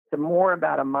more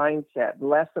about a mindset,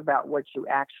 less about what you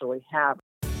actually have.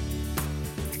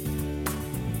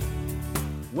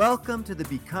 Welcome to the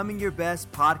Becoming Your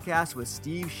Best podcast with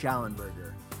Steve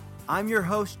Schallenberger. I'm your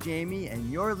host, Jamie, and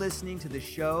you're listening to the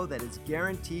show that is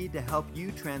guaranteed to help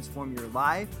you transform your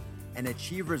life and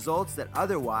achieve results that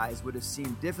otherwise would have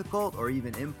seemed difficult or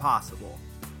even impossible.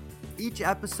 Each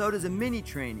episode is a mini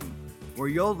training where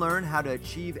you'll learn how to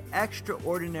achieve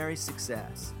extraordinary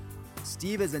success.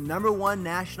 Steve is a #1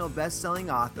 national best-selling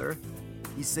author.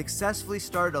 He's successfully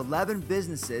started 11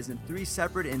 businesses in 3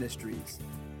 separate industries.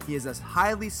 He is a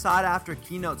highly sought-after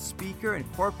keynote speaker and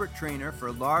corporate trainer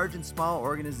for large and small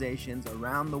organizations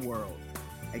around the world,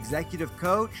 executive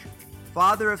coach,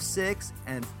 father of 6,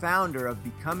 and founder of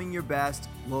Becoming Your Best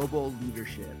Global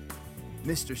Leadership,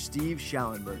 Mr. Steve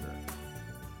Schallenberger.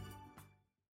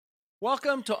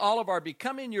 Welcome to all of our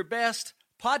Becoming Your Best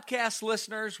podcast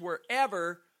listeners,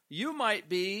 wherever you might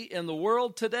be in the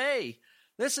world today.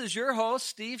 This is your host,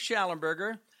 Steve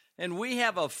Schallenberger, and we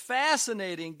have a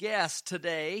fascinating guest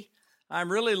today.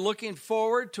 I'm really looking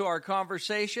forward to our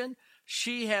conversation.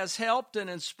 She has helped and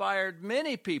inspired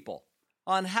many people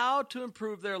on how to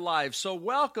improve their lives. So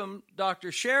welcome,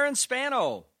 Dr. Sharon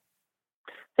Spano.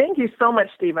 Thank you so much,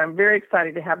 Steve. I'm very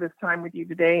excited to have this time with you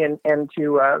today and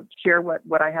to share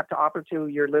what I have to offer to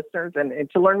your listeners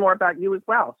and to learn more about you as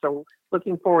well. So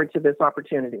looking forward to this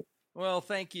opportunity. Well,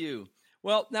 thank you.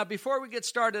 Well, now, before we get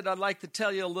started, I'd like to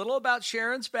tell you a little about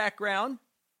Sharon's background.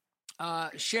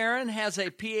 Sharon has a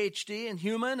PhD in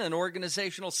human and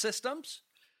organizational systems.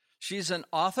 She's an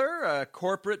author, a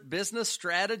corporate business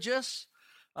strategist,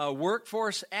 a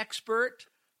workforce expert,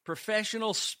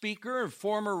 professional speaker, and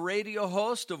former radio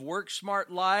host of Work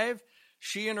Smart Live.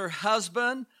 She and her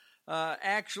husband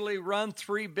actually run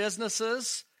 3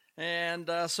 businesses, and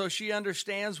so she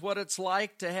understands what it's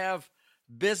like to have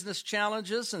business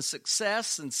challenges and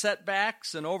success and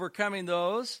setbacks and overcoming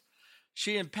those.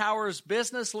 She empowers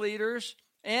business leaders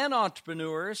and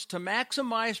entrepreneurs to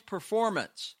maximize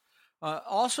performance.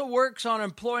 Also works on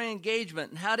employee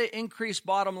engagement and how to increase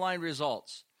bottom line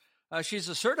results. She's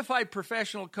a certified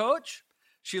professional coach.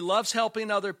 She loves helping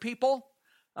other people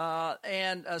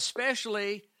and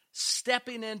especially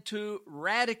stepping into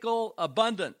radical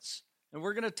abundance. And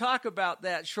we're going to talk about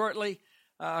that shortly.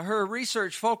 Her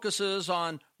research focuses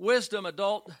on wisdom,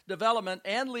 adult development,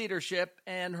 and leadership,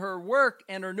 and her work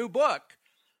and her new book,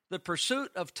 The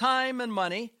Pursuit of Time and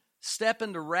Money, Step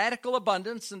into Radical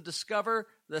Abundance and Discover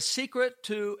the Secret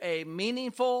to a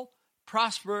Meaningful,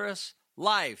 Prosperous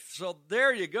Life. So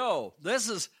there you go. This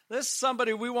is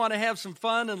somebody we want to have some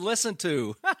fun and listen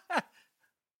to.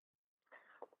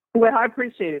 Well, I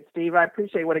appreciate it, Steve. I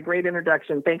appreciate it. What a great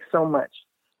introduction. Thanks so much.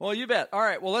 Well, you bet. All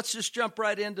right. Well, let's just jump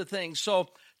right into things. So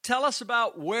tell us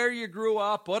about where you grew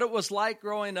up, what it was like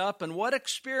growing up, and what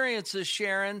experiences,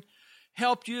 Sharon,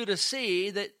 helped you to see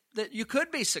that you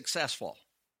could be successful.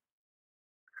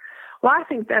 Well, I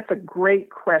think that's a great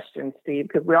question, Steve,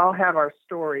 because we all have our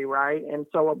story, right? And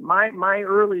so my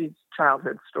early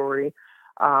childhood story,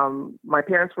 my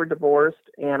parents were divorced,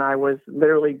 and I was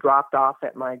literally dropped off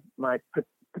at my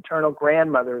paternal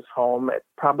grandmother's home at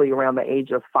probably around the age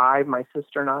of 5, my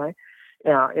sister and I,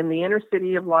 in the inner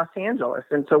city of Los Angeles.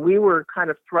 And so we were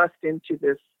kind of thrust into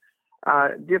this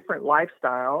different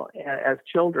lifestyle as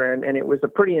children, and it was a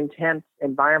pretty intense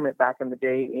environment back in the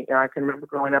day. I can remember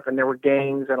growing up, and there were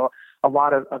gangs and a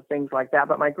lot of things like that.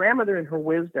 But my grandmother, in her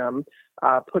wisdom,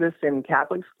 put us in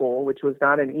Catholic school, which was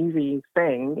not an easy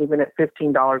thing, even at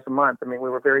 $15 a month. I mean, we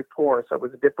were very poor, so it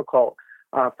was difficult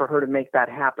for her to make that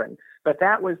happen. But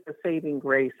that was the saving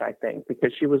grace, I think,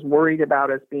 because she was worried about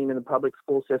us being in the public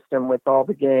school system with all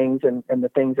the gangs and the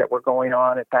things that were going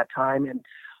on at that time. And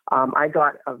I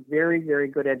got a very, very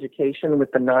good education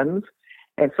with the nuns.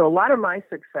 And so a lot of my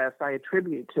success I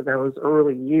attribute to those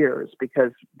early years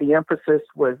because the emphasis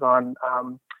was on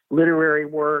literary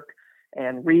work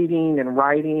and reading and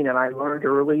writing, and I learned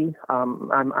early. I'm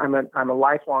a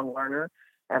lifelong learner,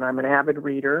 and I'm an avid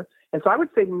reader. And so I would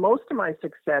say most of my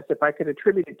success, if I could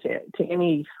attribute it to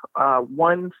any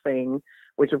one thing,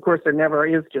 which of course there never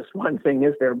is just one thing,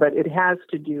 is there? But it has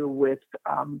to do with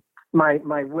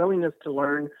my willingness to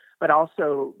learn, but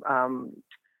also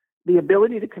the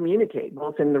ability to communicate,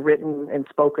 both in the written and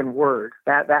spoken word.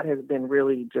 That has been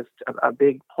really just a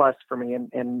big plus for me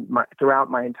throughout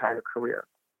my entire career.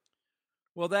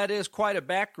 Well, that is quite a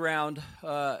background,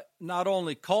 not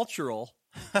only cultural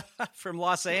from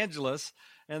Los Angeles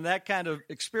and that kind of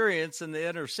experience in the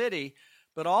inner city,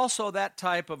 but also that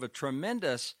type of a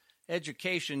tremendous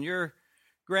education. Your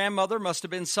grandmother must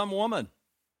have been some woman.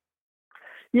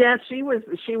 Yeah, she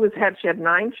had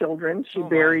 9 children. She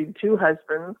buried 2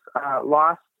 husbands,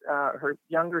 lost her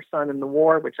younger son in the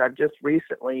war, which I've just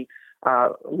recently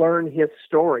learned his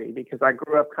story, because I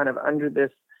grew up kind of under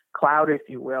this cloud, if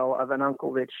you will, of an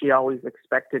uncle that she always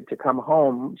expected to come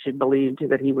home. She believed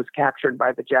that he was captured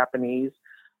by the Japanese.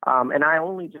 And I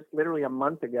only just literally a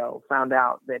month ago found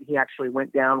out that he actually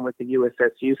went down with the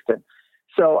USS Houston.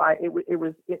 So it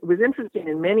was interesting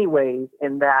in many ways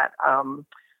in that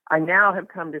I now have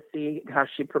come to see how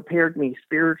she prepared me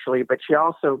spiritually, but she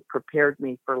also prepared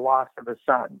me for loss of a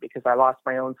son, because I lost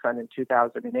my own son in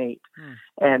 2008.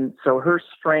 And so her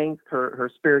strength,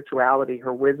 her spirituality,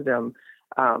 her wisdom,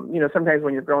 sometimes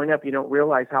when you're growing up, you don't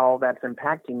realize how all that's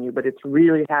impacting you, but it's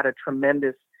really had a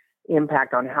tremendous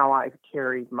impact on how I've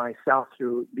carried myself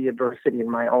through the adversity in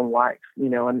my own life,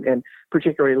 and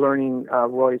particularly learning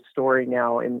Roy's story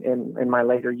now in my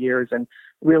later years, and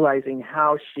realizing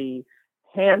how she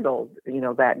handled,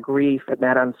 that grief and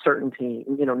that uncertainty,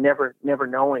 never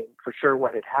knowing for sure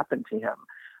what had happened to him.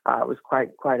 It was quite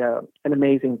an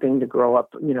amazing thing to grow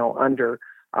up, under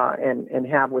and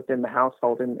have within the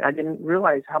household. And I didn't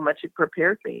realize how much it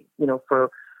prepared me,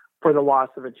 for the loss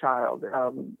of a child,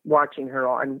 watching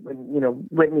her and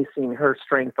witnessing her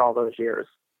strength all those years.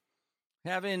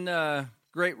 Having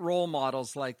great role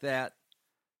models like that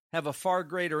have a far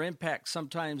greater impact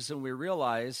sometimes than we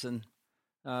realize, and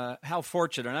how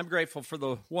fortunate. And I'm grateful for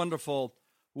the wonderful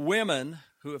women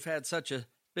who have had such a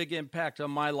big impact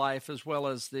on my life, as well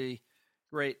as the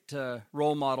great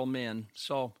role model men.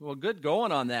 So, well, good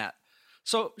going on that.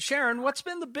 So, Sharon, what's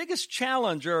been the biggest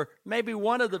challenge, or maybe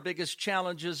one of the biggest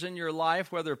challenges in your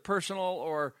life, whether personal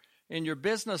or in your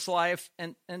business life,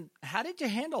 and how did you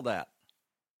handle that?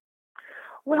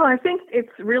 Well, I think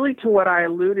it's really to what I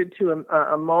alluded to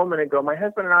a moment ago. My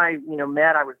husband and I,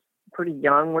 met. I was pretty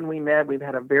young when we met. We've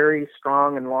had a very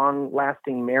strong and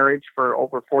long-lasting marriage for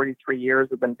over 43 years.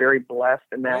 We've been very blessed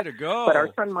in that. Way to go. But our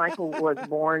son Michael was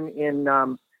born in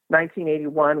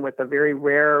 1981 with a very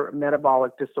rare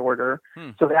metabolic disorder.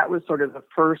 So that was sort of the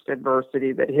first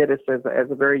adversity that hit us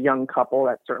as a very young couple.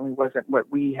 That certainly wasn't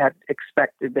what we had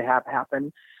expected to have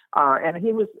happen. And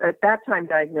he was, at that time,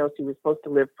 diagnosed. He was supposed to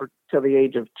live till the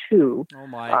age of 2. Oh,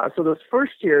 my. So those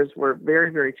first years were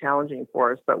very, very challenging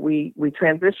for us. But we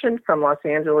transitioned from Los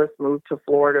Angeles, moved to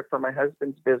Florida for my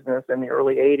husband's business in the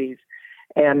early 80s.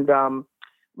 And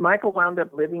Michael wound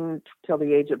up living till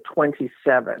the age of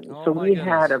 27. So we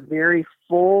had a very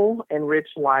full and rich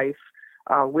life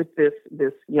with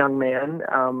this young man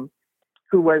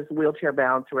who was wheelchair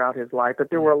bound throughout his life. But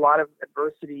there were a lot of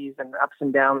adversities and ups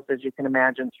and downs, as you can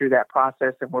imagine, through that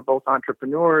process. And we're both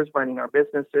entrepreneurs running our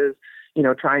businesses,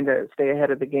 trying to stay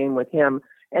ahead of the game with him.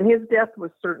 And his death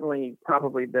was certainly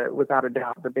probably without a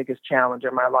doubt, the biggest challenge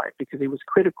in my life, because he was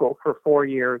critical for 4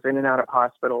 years, in and out of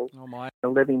hospitals,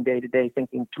 living day to day,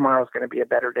 thinking tomorrow's going to be a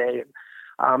better day.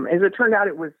 And as it turned out,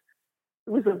 it was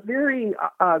a very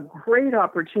great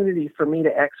opportunity for me to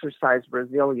exercise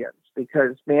resilience,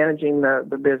 because managing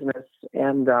the business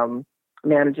and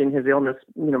managing his illness,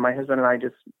 my husband and I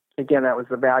just, again, that was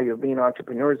the value of being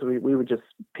entrepreneurs. We would just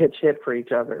pitch hit for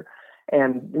each other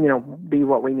and, be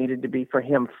what we needed to be for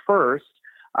him first,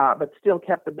 but still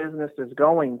kept the businesses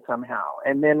going somehow.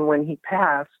 And then when he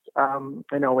passed in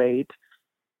 2008,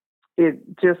 it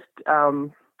just,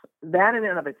 that in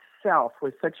and of itself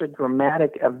was such a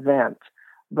dramatic event,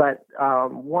 but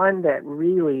one that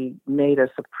really made us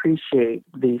appreciate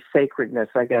the sacredness,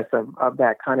 I guess, of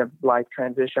that kind of life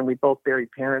transition. We both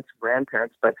buried parents and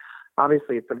grandparents, but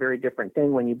obviously it's a very different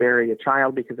thing when you bury a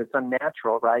child, because it's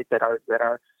unnatural, right, that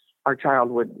our child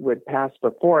would pass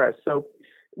before us. So,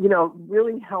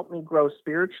 really helped me grow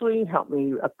spiritually, helped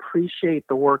me appreciate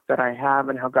the work that I have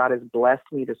and how God has blessed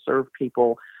me to serve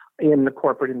people in the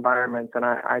corporate environment. And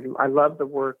I love the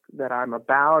work that I'm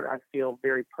about. I feel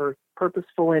very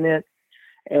purposeful in it.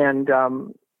 And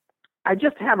I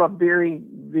just have a very,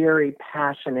 very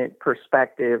passionate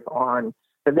perspective on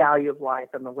the value of life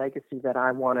and the legacy that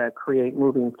I want to create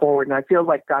moving forward. And I feel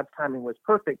like God's timing was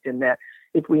perfect in that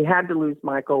if we had to lose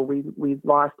Michael, we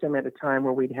lost him at a time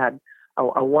where we'd had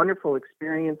a wonderful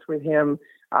experience with him.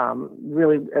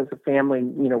 Really, as a family,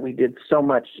 we did so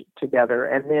much together.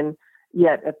 And then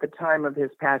yet at the time of his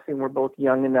passing, we're both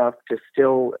young enough to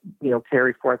still,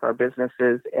 carry forth our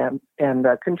businesses and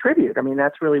contribute. I mean,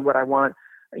 that's really what I want,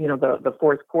 the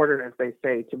fourth quarter, as they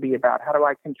say, to be about. How do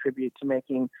I contribute to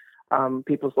making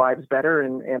people's lives better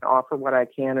and offer what I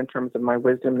can in terms of my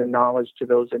wisdom and knowledge to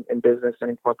those in business and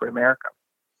in corporate America?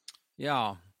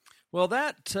 Yeah. Well,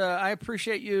 I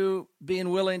appreciate you being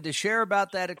willing to share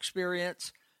about that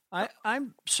experience.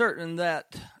 I'm certain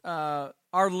that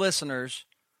our listeners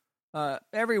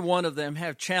every one of them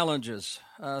have challenges.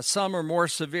 Some are more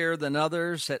severe than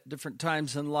others at different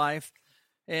times in life.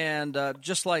 And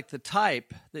just like the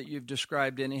type that you've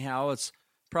described anyhow, it's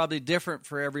probably different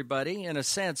for everybody in a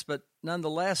sense, but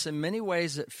nonetheless, in many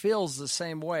ways, it feels the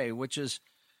same way, which is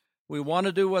we want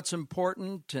to do what's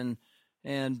important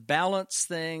and balance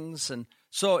things. And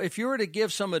so if you were to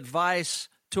give some advice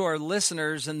to our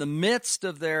listeners in the midst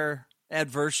of their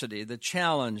adversity, the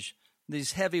challenge,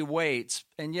 these heavy weights,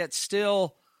 and yet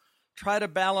still try to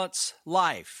balance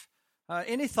life,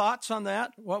 any thoughts on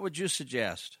that? What would you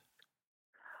suggest?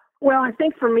 Well, I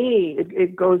think for me,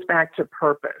 it goes back to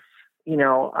purpose.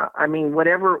 I mean,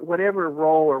 whatever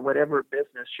role or whatever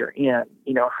business you're in,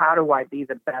 how do I be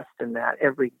the best in that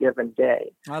every given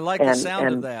day? I like the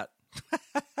sound of that.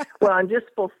 Well, and just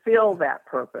fulfill that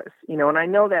purpose, and I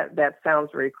know that sounds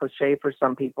very cliche for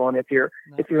some people. And if you're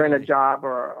in a job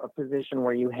or a position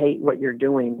where you hate what you're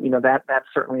doing, that's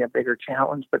certainly a bigger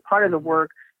challenge. But part of the work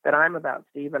that I'm about,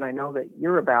 Steve, and I know that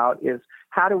you're about, is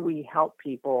how do we help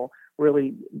people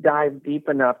really dive deep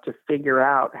enough to figure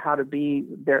out how to be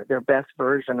their best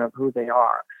version of who they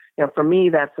are. For me,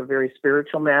 that's a very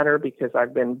spiritual matter because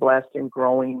I've been blessed in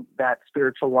growing that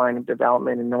spiritual line of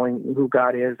development and knowing who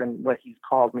God is and what He's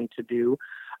called me to do.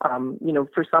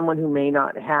 For someone who may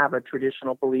not have a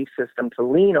traditional belief system to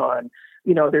lean on,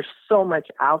 there's so much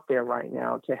out there right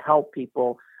now to help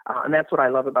people. And that's what I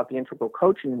love about the integral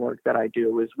coaching work that I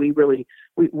do is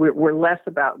we're less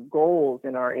about goals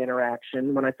in our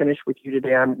interaction. When I finish with you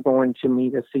today, I'm going to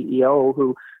meet a CEO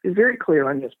who is very clear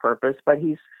on his purpose, but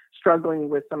he's struggling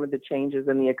with some of the changes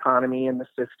in the economy and the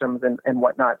systems and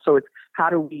whatnot. So it's how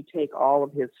do we take all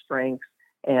of his strengths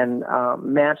and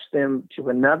match them to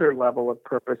another level of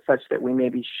purpose such that we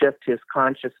maybe shift his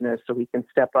consciousness so he can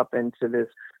step up into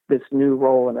this new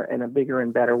role in a bigger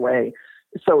and better way.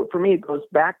 So for me, it goes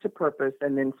back to purpose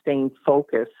and then staying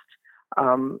focused.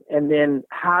 And then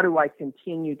how do I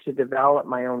continue to develop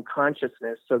my own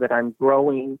consciousness so that I'm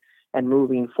growing and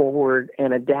moving forward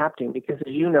and adapting? Because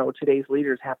as you know, today's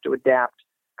leaders have to adapt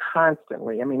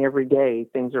constantly. I mean, every day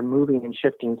things are moving and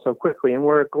shifting so quickly, and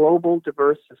we're a global,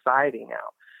 diverse society now.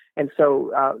 And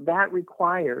so that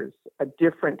requires a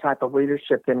different type of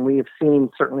leadership than we have seen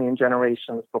certainly in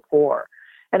generations before.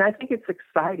 And I think it's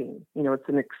exciting. It's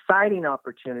an exciting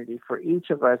opportunity for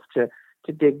each of us to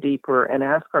dig deeper and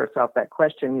ask ourselves that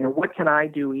question, what can I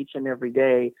do each and every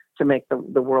day to make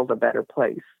the world a better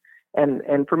place?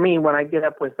 And for me, when I get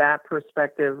up with that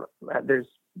perspective,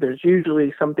 there's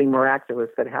usually something miraculous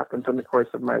that happens in the course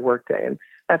of my workday. And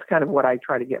that's kind of what I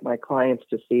try to get my clients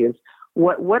to see is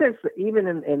what is, even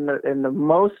in the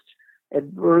most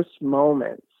adverse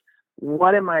moments,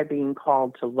 what am I being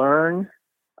called to learn?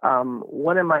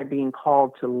 What am I being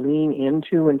called to lean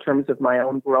into in terms of my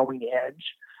own growing edge?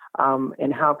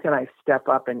 And how can I step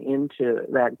up and into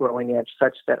that growing edge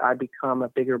such that I become a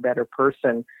bigger, better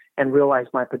person and realize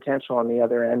my potential on the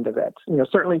other end of it?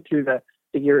 Certainly through the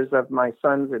years of my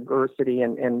son's adversity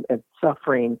and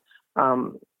suffering,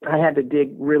 I had to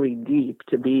dig really deep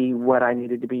to be what I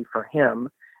needed to be for him,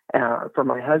 for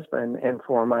my husband, and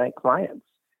for my clients.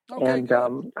 Okay,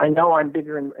 and I know I'm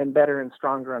bigger and better and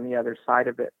stronger on the other side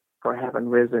of it for having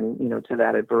risen, to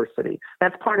that adversity.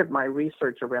 That's part of my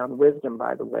research around wisdom,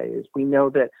 by the way, is we know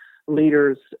that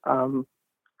leaders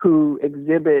who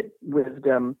exhibit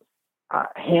wisdom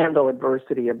handle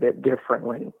adversity a bit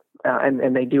differently.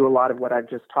 And they do a lot of what I've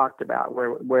just talked about, where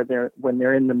when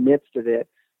they're in the midst of it,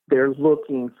 they're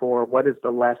looking for what is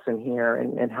the lesson here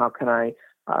and how can I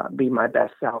be my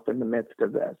best self in the midst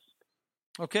of this.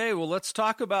 Okay, well, let's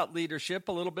talk about leadership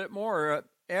a little bit more.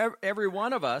 Every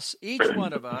one of us, each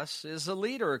one of us is a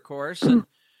leader, of course,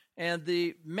 and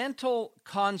the mental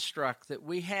construct that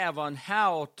we have on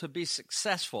how to be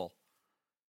successful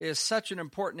is such an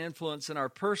important influence in our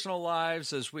personal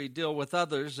lives as we deal with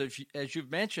others, as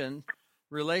you've mentioned,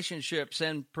 relationships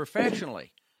and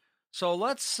professionally. So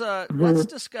let's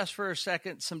discuss for a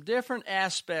second some different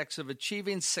aspects of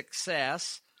achieving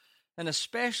success, and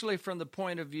especially from the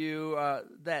point of view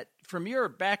that from your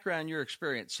background, your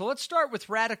experience. So let's start with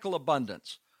radical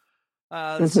abundance.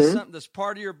 This is something that's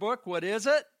part of your book. What is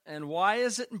it, and why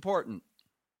is it important?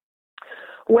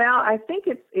 Well, I think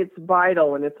it's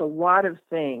vital, and it's a lot of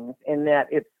things in that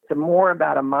it's more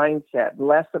about a mindset,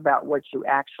 less about what you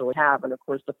actually have. And of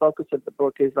course, the focus of the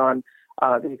book is on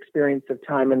the experience of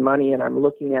time and money, and I'm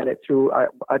looking at it through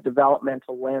a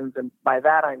developmental lens. And by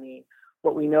that, I mean,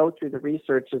 what we know through the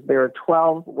research is there are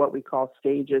 12 what we call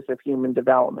stages of human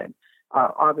development,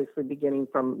 obviously beginning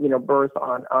from, birth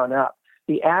on up.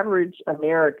 The average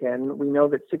American, we know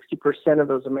that 60% of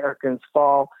those Americans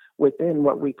fall within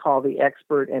what we call the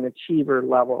expert and achiever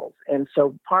levels. And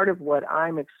so part of what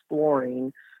I'm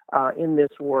exploring in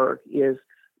this work is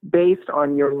based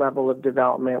on your level of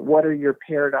development, what are your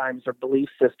paradigms or belief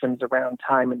systems around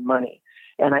time and money?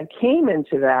 And I came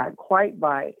into that quite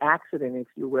by accident, if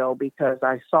you will, because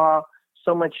I saw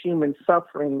so much human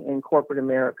suffering in corporate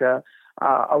America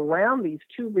around these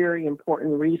two very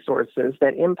important resources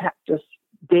that impact us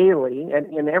daily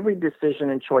and in every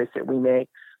decision and choice that we make,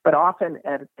 but often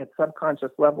at subconscious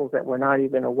levels that we're not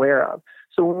even aware of.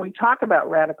 So when we talk about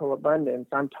radical abundance,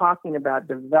 I'm talking about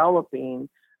developing,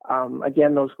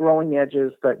 again, those growing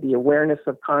edges, the awareness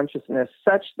of consciousness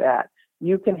such that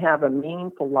you can have a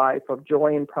meaningful life of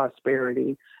joy and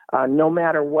prosperity, no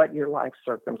matter what your life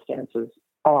circumstances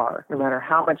are, no matter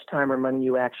how much time or money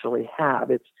you actually have.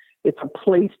 It's a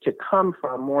place to come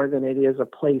from more than it is a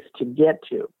place to get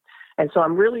to. And so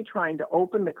I'm really trying to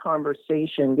open the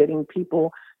conversation, getting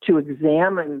people to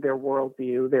examine their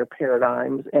worldview, their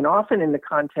paradigms, and often in the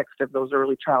context of those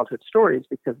early childhood stories,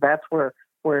 because that's where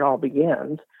it all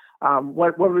begins.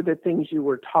 What were the things you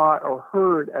were taught or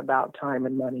heard about time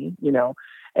and money,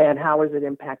 and how is it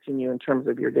impacting you in terms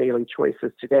of your daily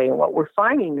choices today? And what we're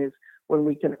finding is when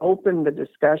we can open the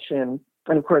discussion,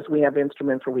 and of course we have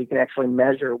instruments where we can actually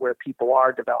measure where people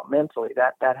are developmentally,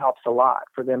 that helps a lot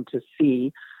for them to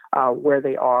see where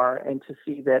they are and to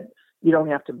see that you don't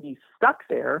have to be stuck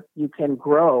there. You can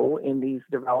grow in these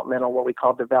what we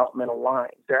call developmental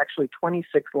lines. There are actually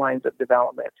 26 lines of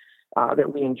development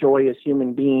that we enjoy as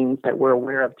human beings that we're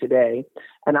aware of today.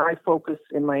 And I focus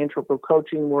in my integral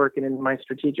coaching work and in my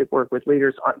strategic work with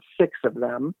leaders on 6 of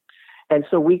them. And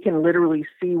so we can literally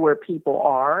see where people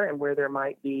are and where there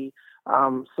might be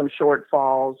some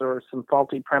shortfalls or some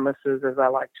faulty premises, as I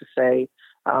like to say,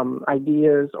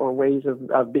 ideas or ways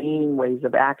of being, ways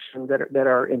of action that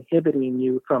are inhibiting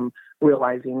you from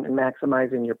realizing and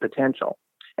maximizing your potential.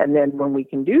 And then when we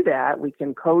can do that, we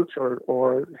can coach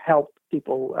or help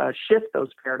people shift those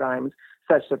paradigms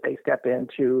such that they step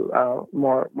into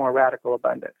more radical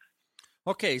abundance.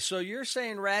 Okay, so you're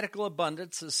saying radical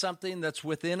abundance is something that's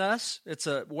within us? It's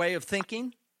a way of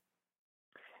thinking?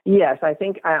 Yes, I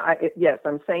think. Yes,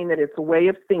 I'm saying that it's a way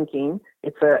of thinking.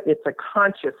 It's a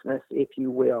consciousness, if you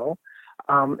will.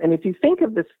 And if you think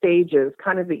of the stages,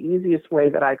 kind of the easiest way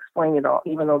that I explain it all,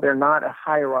 even though they're not a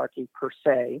hierarchy per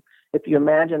se, if you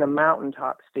imagine a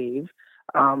mountaintop, Steve,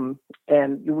 and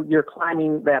you're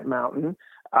climbing that mountain,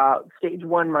 stage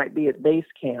 1 might be at base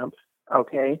camp.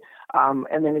 Okay,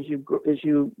 and then as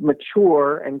you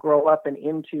mature and grow up and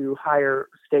into higher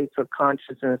states of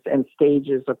consciousness and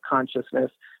stages of consciousness,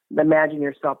 imagine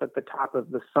yourself at the top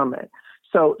of the summit.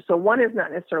 So one is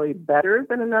not necessarily better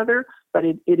than another, but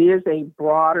it is a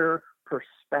broader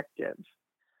perspective.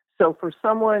 So for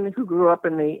someone who grew up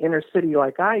in the inner city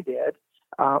like I did,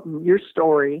 your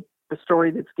story, the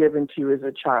story that's given to you as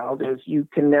a child is you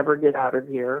can never get out of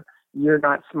here. You're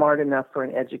not smart enough for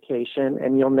an education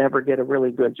and you'll never get a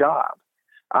really good job.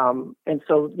 And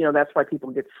so, that's why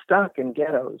people get stuck in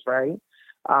ghettos, right?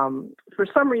 For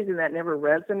some reason that never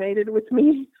resonated with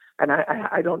me. And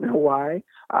I don't know why,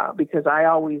 because I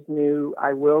always knew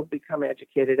I will become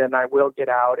educated and I will get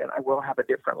out and I will have a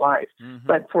different life. Mm-hmm.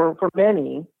 But for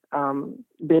many,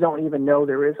 they don't even know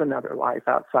there is another life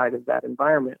outside of that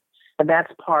environment. And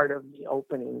that's part of the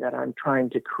opening that I'm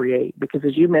trying to create. Because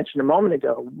as you mentioned a moment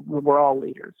ago, we're all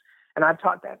leaders. And I've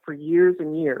taught that for years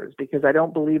and years because I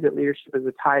don't believe that leadership is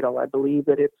a title. I believe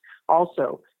that it's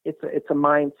a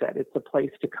mindset. It's a place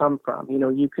to come from.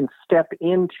 You can step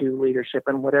into leadership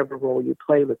in whatever role you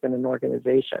play within an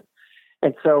organization.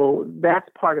 And so that's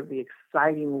part of the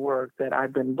exciting work that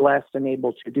I've been blessed and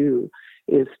able to do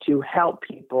is to help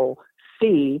people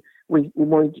see when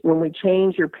we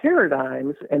change your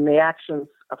paradigms and the actions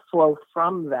flow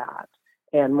from that,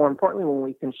 and more importantly, when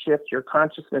we can shift your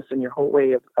consciousness and your whole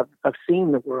way of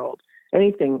seeing the world,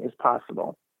 anything is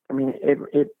possible. I mean,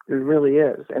 it really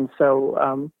is. And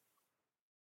so,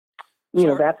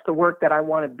 that's the work that I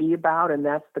want to be about, and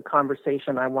that's the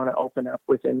conversation I want to open up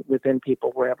within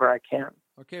people wherever I can.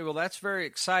 Okay, well, that's very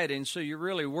exciting. So you're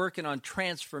really working on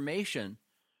transformation,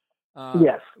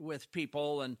 yes, with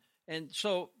people, and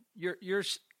so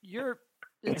you're.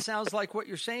 It sounds like what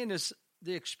you're saying is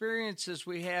the experiences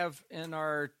we have in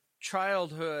our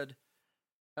childhood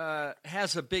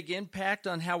has a big impact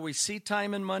on how we see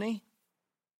time and money.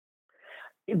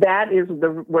 That is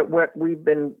what we've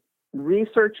been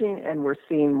researching, and we're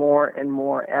seeing more and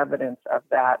more evidence of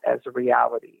that as a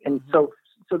reality. And mm-hmm. so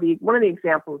one of the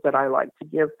examples that I like to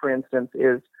give, for instance,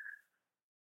 is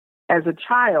As a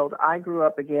child, I grew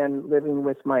up again living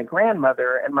with my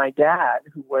grandmother, and my dad,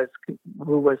 who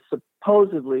was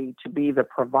supposedly to be the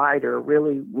provider,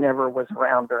 really never was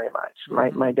around very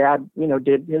much. My dad,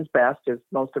 did his best, as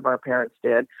most of our parents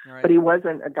did, Right. but he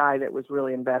wasn't a guy that was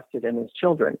really invested in his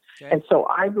children. Okay. And so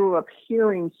I grew up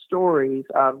hearing stories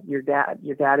of your dad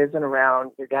isn't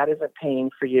around, your dad isn't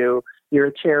paying for you, you're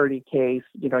a charity case,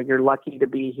 you're lucky to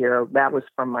be here. That was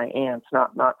from my aunts,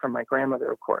 not from my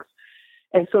grandmother, of course.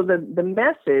 And so the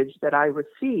message that I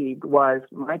received was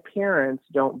my parents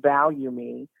don't value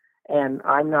me and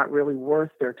I'm not really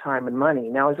worth their time and money.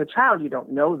 Now, as a child, you don't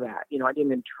know that. I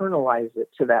didn't internalize it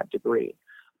to that degree.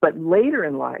 But later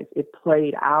in life, it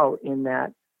played out in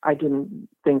that I didn't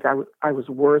think I was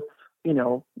worth,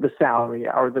 the salary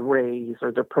or the raise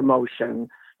or the promotion,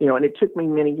 and it took me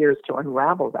many years to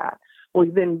unravel that. Well,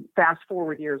 then fast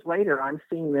forward years later, I'm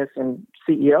seeing this in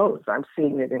CEOs. I'm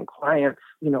seeing it in clients,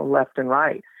 left and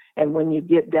right. And when you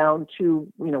get down to,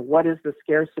 what is the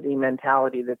scarcity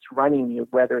mentality that's running you,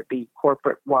 whether it be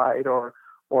corporate-wide or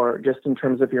just in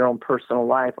terms of your own personal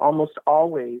life, almost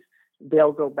always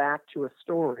they'll go back to a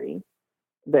story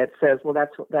that says, well,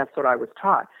 that's what I was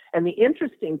taught. And the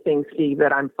interesting thing, Steve,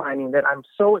 that I'm finding that I'm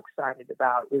so excited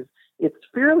about is it's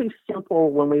fairly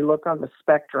simple when we look on the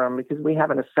spectrum, because we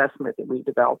have an assessment that we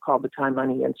developed called the Time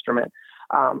Money Instrument.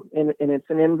 And it's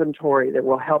an inventory that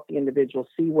will help the individual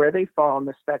see where they fall on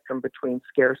the spectrum between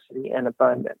scarcity and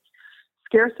abundance.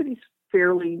 Scarcity is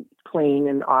fairly clean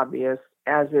and obvious,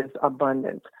 as is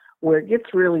abundance. Where it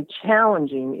gets really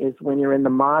challenging is when you're in the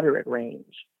moderate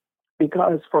range.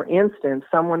 Because, for instance,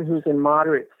 someone who's in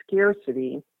moderate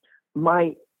scarcity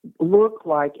might look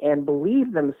like and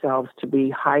believe themselves to be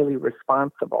highly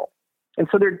responsible. And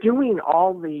so they're doing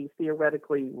all the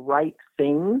theoretically right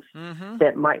things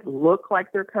that might look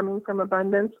like they're coming from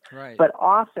abundance, Right. but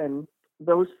often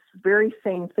those very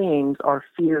same things are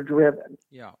fear-driven.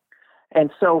 Yeah. And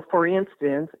so, for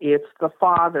instance, it's the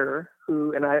father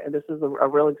who, and this is a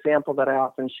real example that I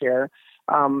often share,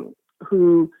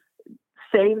 who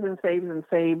saves and saves and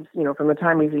saves, from the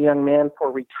time he's a young man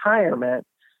for retirement,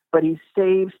 but he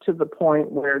saves to the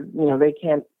point where, they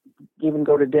can't even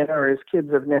go to dinner, or his kids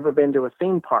have never been to a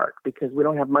theme park because we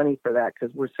don't have money for that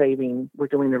because we're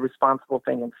doing the responsible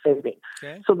thing and saving.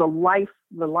 Okay. So the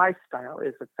lifestyle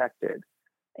is affected.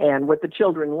 And what the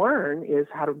children learn is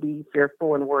how to be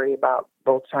fearful and worry about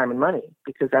both time and money,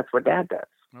 because that's what dad does.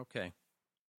 Okay.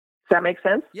 Does that make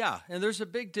sense? Yeah. And there's a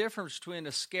big difference between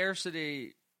a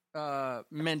scarcity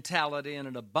mentality and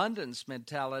an abundance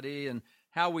mentality, and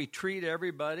how we treat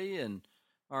everybody and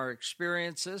our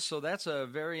experiences. So that's a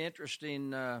very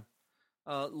interesting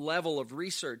level of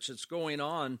research that's going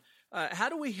on. How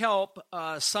do we help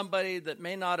somebody that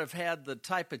may not have had the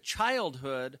type of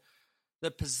childhood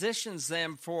that positions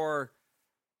them for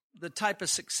the type of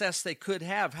success they could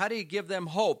have? How do you give them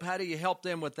hope? How do you help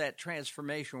them with that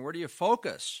transformation? Where do you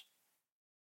focus?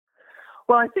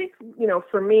 Well, I think,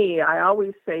 for me, I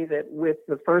always say that with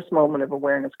the first moment of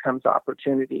awareness comes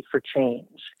opportunity for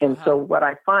change. And so what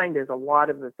I find is a lot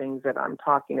of the things that I'm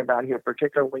talking about here,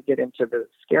 particularly when we get into the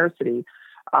scarcity,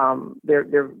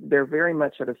 they're very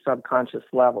much at a subconscious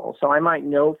level. So I might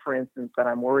know, for instance, that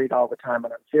I'm worried all the time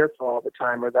and I'm fearful all the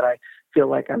time, or that I feel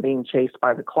like I'm being chased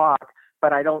by the clock,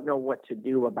 but I don't know what to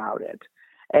do about it.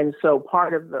 And so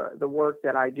part of the work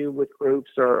that I do with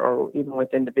groups or even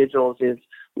with individuals is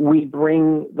we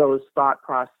bring those thought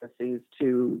processes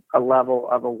to a level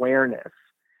of awareness.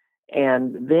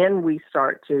 And then we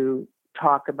start to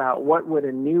talk about what would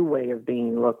a new way of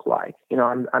being look like.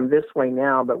 I'm this way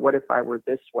now, but what if I were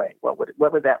this way? What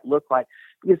would that look like?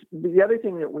 Because the other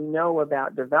thing that we know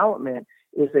about development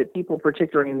is that people,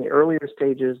 particularly in the earlier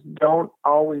stages, don't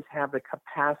always have the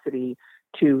capacity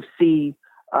to see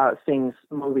things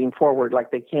moving forward.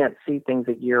 Like they can't see things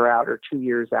a year out or 2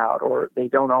 years out, or they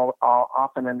don't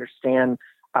often understand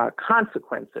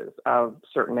consequences of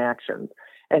certain actions.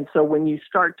 And so when you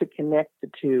start to connect the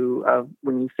two of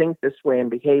when you think this way and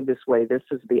behave this way, this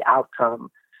is the outcome,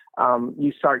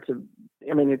 you start to,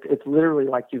 it's literally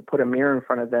like you put a mirror in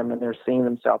front of them and they're seeing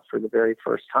themselves for the very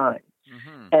first time.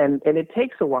 And it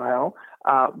takes a while,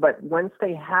 but once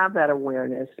they have that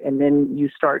awareness, and then you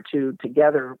start to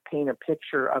together paint a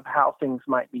picture of how things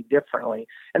might be differently.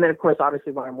 And then, of course,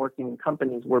 obviously, when I'm working in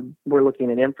companies, we're looking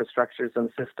at infrastructures and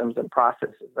systems and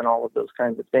processes and all of those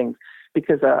kinds of things.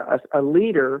 Because a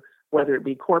leader, whether it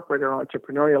be corporate or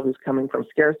entrepreneurial, who's coming from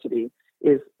scarcity,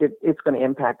 it's going to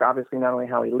impact, obviously, not only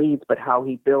how he leads, but how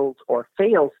he builds or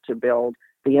fails to build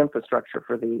the infrastructure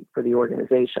for the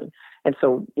organization. And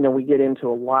so, we get into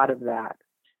a lot of that.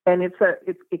 And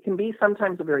it can be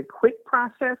sometimes a very quick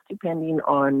process, depending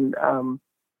on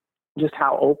just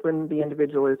how open the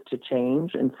individual is to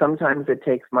change. And sometimes it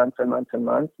takes months and months and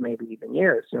months, maybe even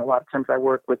years. A lot of times I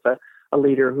work with a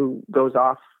leader who goes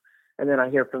off, and then I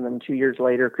hear from them 2 years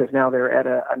later because now they're at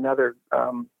another,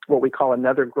 what we call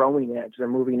another growing edge. They're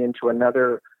moving into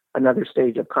another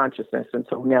stage of consciousness. And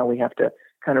so now we have to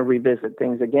kind of revisit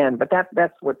things again. But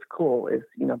that's what's cool is,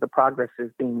 the progress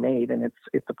is being made, and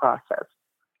it's a process.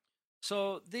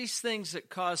 So these things that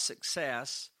cause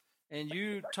success, and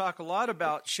you talk a lot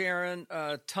about, Sharon,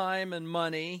 time and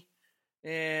money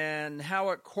and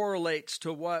how it correlates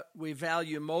to what we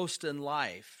value most in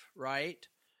life, right?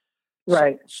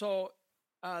 Right. So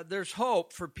there's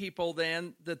hope for people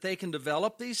then that they can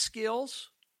develop these skills?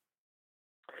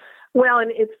 Well,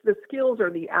 and it's the skills are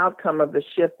the outcome of the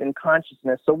shift in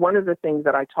consciousness. So one of the things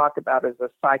that I talk about is a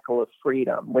cycle of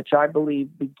freedom, which I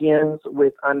believe begins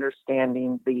with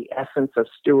understanding the essence of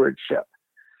stewardship.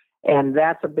 And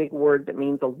that's a big word that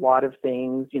means a lot of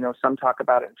things. Some talk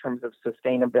about it in terms of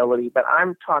sustainability, but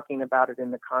I'm talking about it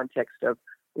in the context of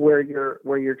where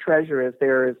your treasure is,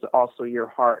 there is also your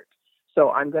heart.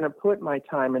 So I'm going to put my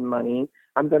time and money.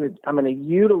 I'm going to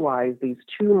utilize these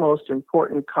two most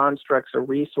important constructs or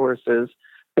resources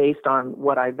based on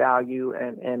what I value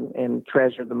and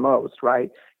treasure the most, right?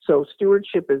 So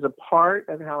stewardship is a part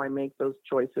of how I make those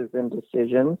choices and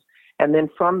decisions. And then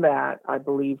from that, I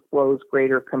believe flows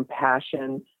greater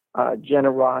compassion,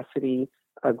 generosity,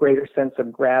 a greater sense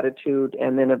of gratitude,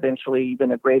 and then eventually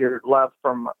even a greater love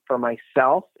for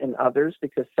myself and others,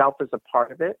 because self is a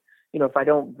part of it. If I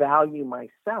don't value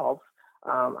myself,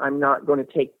 I'm not going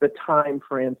to take the time,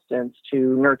 for instance,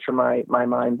 to nurture my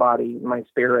mind, body, my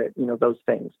spirit, those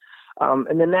things.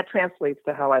 And then that translates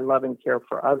to how I love and care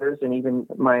for others, and even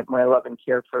my love and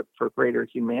care for greater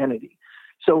humanity.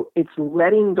 So it's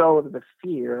letting go of the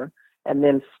fear and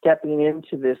then stepping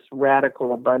into this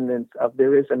radical abundance of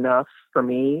there is enough for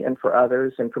me and for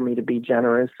others, and for me to be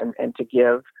generous and to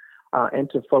give. And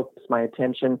to focus my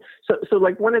attention. So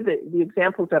like one of the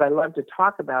examples that I love to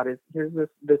talk about is here's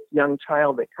this young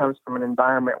child that comes from an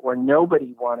environment where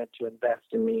nobody wanted to invest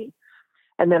in me.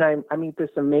 And then I meet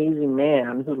this amazing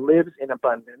man who lives in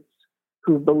abundance,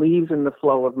 who believes in the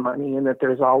flow of money and that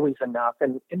there's always enough.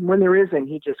 And when there isn't,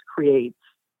 he just creates.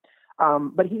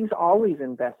 But he's always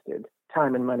invested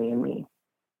time and money in me.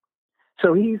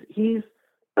 So he's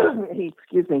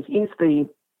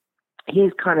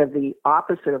kind of the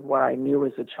opposite of what I knew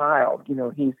as a child.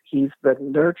 He's the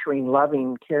nurturing,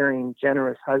 loving, caring,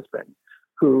 generous husband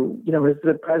who, is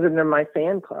the president of my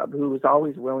fan club, who is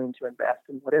always willing to invest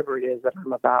in whatever it is that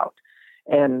I'm about.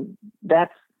 And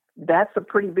that's a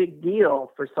pretty big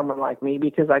deal for someone like me,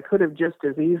 because I could have just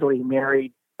as easily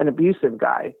married an abusive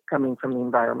guy coming from the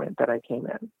environment that I came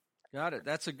in. Got it.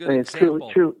 That's a good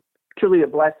example. It's truly a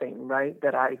blessing, right?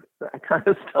 That I kind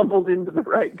of stumbled into the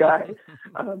right guy.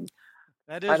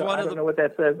 That is I don't know what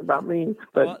that says about me,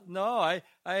 but well, no,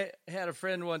 I had a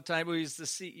friend one time who was the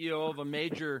CEO of a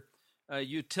major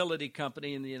utility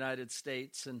company in the United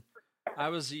States, and I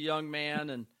was a young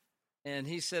man, and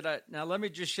he said, "Now let me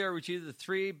just share with you the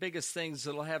three biggest things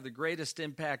that'll have the greatest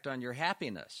impact on your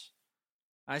happiness."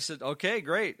 I said, "Okay,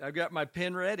 great. I've got my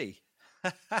pen ready."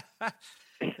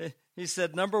 He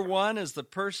said, "Number one is the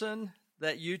person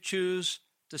that you choose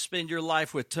to spend your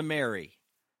life with, to marry."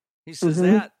 He says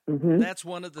that's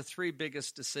one of the three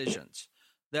biggest decisions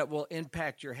that will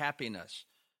impact your happiness.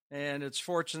 And it's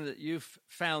fortunate that you've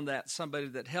found that somebody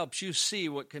that helps you see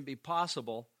what can be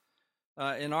possible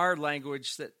in our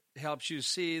language, that helps you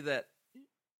see that,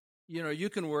 you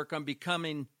can work on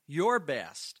becoming your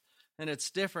best. And it's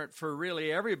different for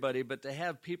really everybody, but to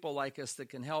have people like us that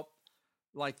can help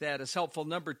like that is helpful.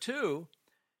 Number two,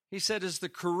 he said, is the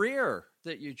career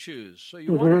that you choose. So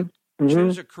you want to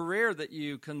choose a career that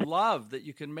you can love, that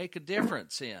you can make a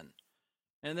difference in.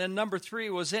 And then number three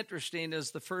was interesting,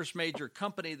 is the first major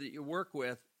company that you work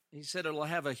with. He said it'll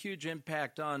have a huge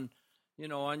impact on,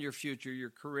 on your future,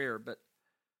 your career. But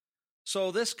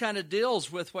so this kind of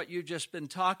deals with what you've just been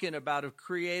talking about, of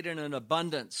creating an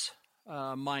abundance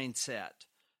mindset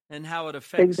and how it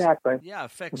affects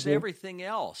everything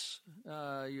else,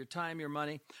 your time, your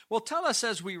money. Well, tell us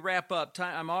as we wrap up.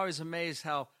 I'm always amazed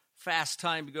how fast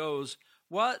time goes.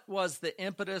 What was the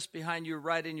impetus behind you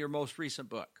writing your most recent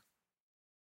book?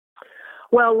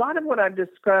 Well, a lot of what I've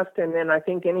discussed, and then I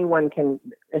think anyone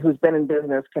who's been in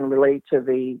business can relate to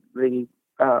the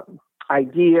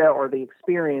idea or the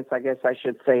experience, I guess I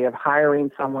should say, of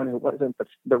hiring someone who wasn't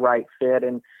the right fit.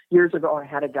 And years ago, I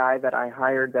had a guy that I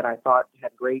hired that I thought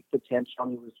had great potential.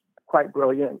 He was quite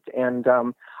brilliant, and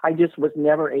I just was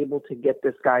never able to get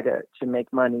this guy to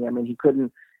make money. I mean,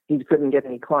 he he couldn't get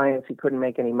any clients, he couldn't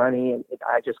make any money, and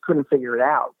I just couldn't figure it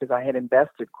out because I had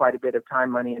invested quite a bit of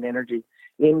time, money, and energy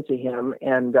into him.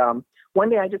 And one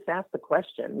day I just asked the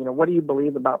question, what do you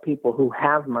believe about people who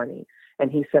have money? And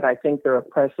he said, I think they're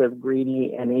oppressive,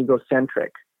 greedy, and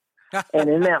egocentric. And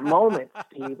in that moment,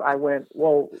 Steve, I went,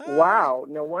 well, wow,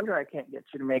 no wonder I can't get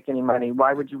you to make any money.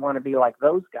 Why would you want to be like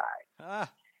those guys?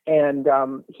 And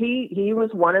he was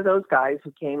one of those guys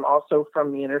who came also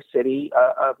from the inner city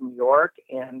of New York,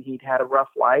 and he'd had a rough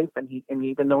life. And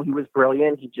even though he was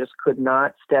brilliant, he just could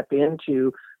not step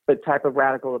into the type of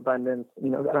radical abundance,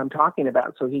 that I'm talking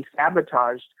about. So he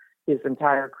sabotaged his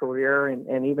entire career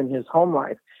and even his home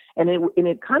life. And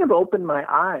it kind of opened my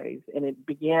eyes, and it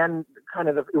began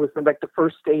it was like the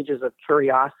first stages of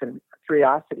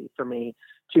curiosity for me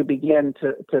to begin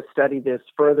to study this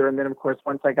further. And then, of course,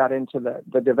 once I got into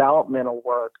the developmental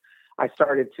work, I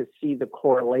started to see the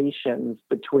correlations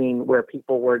between where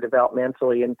people were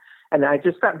developmentally. And I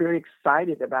just got very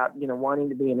excited about, wanting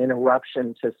to be an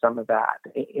interruption to some of that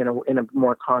in a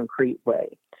more concrete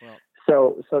way. Wow.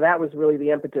 So that was really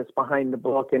the impetus behind the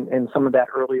book and some of that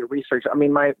earlier research. I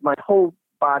mean, my whole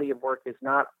body of work is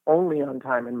not only on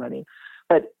time and money,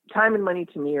 but time and money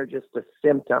to me are just a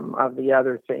symptom of the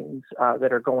other things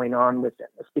that are going on within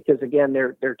us. Because again,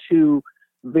 they're two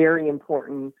very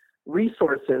important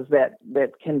resources that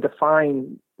can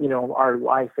define, our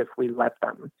life if we let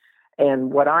them.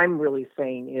 And what I'm really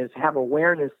saying is have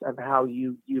awareness of how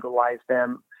you utilize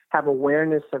them, have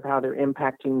awareness of how they're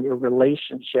impacting your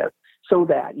relationship so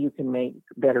that you can make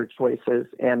better choices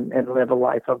and live a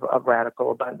life of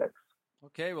radical abundance.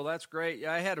 Okay, well, that's great.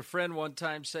 Yeah, I had a friend one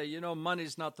time say,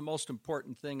 money's not the most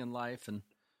important thing in life,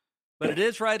 but it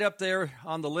is right up there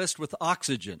on the list with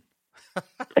oxygen.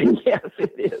 Yes,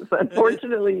 it is.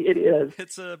 Unfortunately, it is.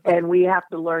 And we have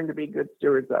to learn to be good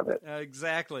stewards of it.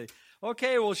 Exactly.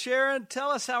 Okay, well, Sharon,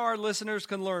 tell us how our listeners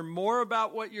can learn more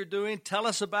about what you're doing. Tell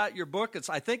us about your book.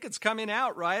 I think it's coming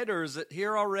out, right? Or is it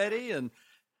here already? And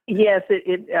yes,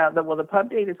 the pub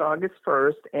date is August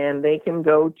 1st, and they can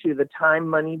go to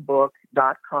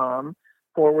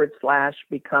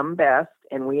thetimemmoneybook.com/become best.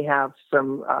 And we have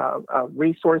some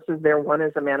resources there. One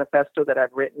is a manifesto that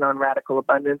I've written on radical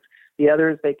abundance. The other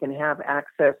is they can have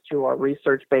access to our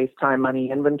research-based time money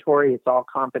inventory. It's all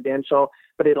confidential,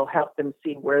 but it'll help them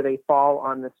see where they fall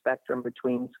on the spectrum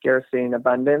between scarcity and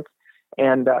abundance.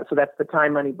 And so that's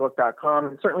thetimemmoneybook.com.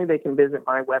 And certainly they can visit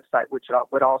my website, which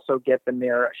would also get them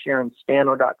there,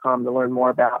 SharonSpano.com, to learn more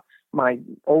about my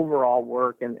overall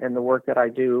work and the work that I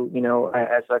do,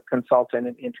 as a consultant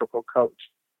and integral coach.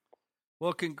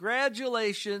 Well,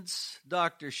 congratulations,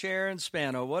 Dr. Sharon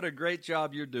Spano. What a great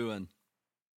job you're doing.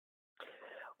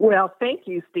 Well, thank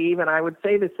you, Steve. And I would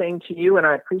say the same to you. And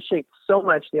I appreciate so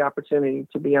much the opportunity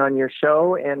to be on your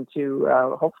show and to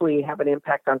hopefully have an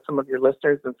impact on some of your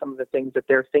listeners and some of the things that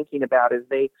they're thinking about as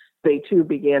they too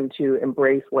begin to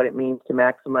embrace what it means to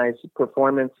maximize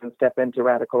performance and step into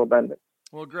radical abundance.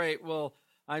 Well, great. Well,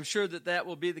 I'm sure that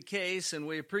will be the case. And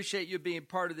we appreciate you being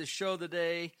part of this show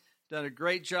today. Done a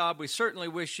great job. We certainly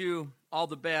wish you all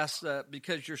the best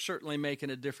because you're certainly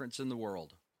making a difference in the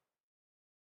world.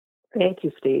 Thank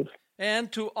you, Steve. And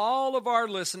to all of our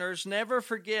listeners, never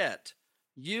forget,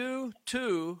 you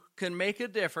too can make a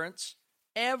difference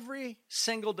every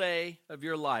single day of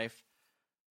your life.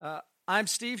 I'm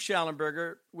Steve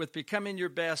Schallenberger with Becoming Your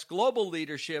Best Global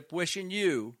Leadership, wishing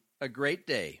you a great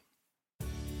day.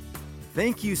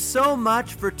 Thank you so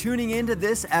much for tuning into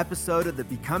this episode of the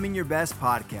Becoming Your Best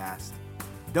podcast.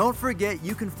 Don't forget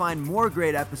you can find more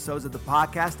great episodes of the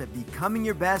podcast at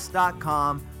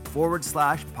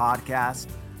becomingyourbest.com/podcast,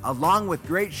 along with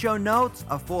great show notes,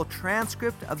 a full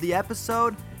transcript of the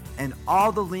episode, and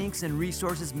all the links and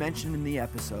resources mentioned in the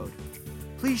episode.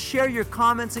 Please share your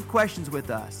comments and questions with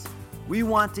us. We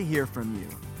want to hear from you.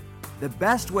 The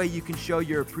best way you can show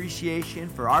your appreciation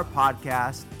for our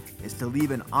podcast is to leave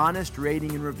an honest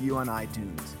rating and review on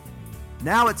iTunes.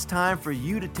 Now it's time for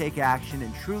you to take action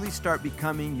and truly start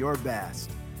becoming your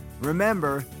best.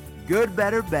 Remember, good,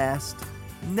 better, best.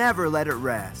 Never let it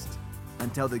rest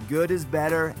until the good is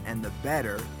better and the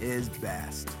better is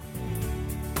best.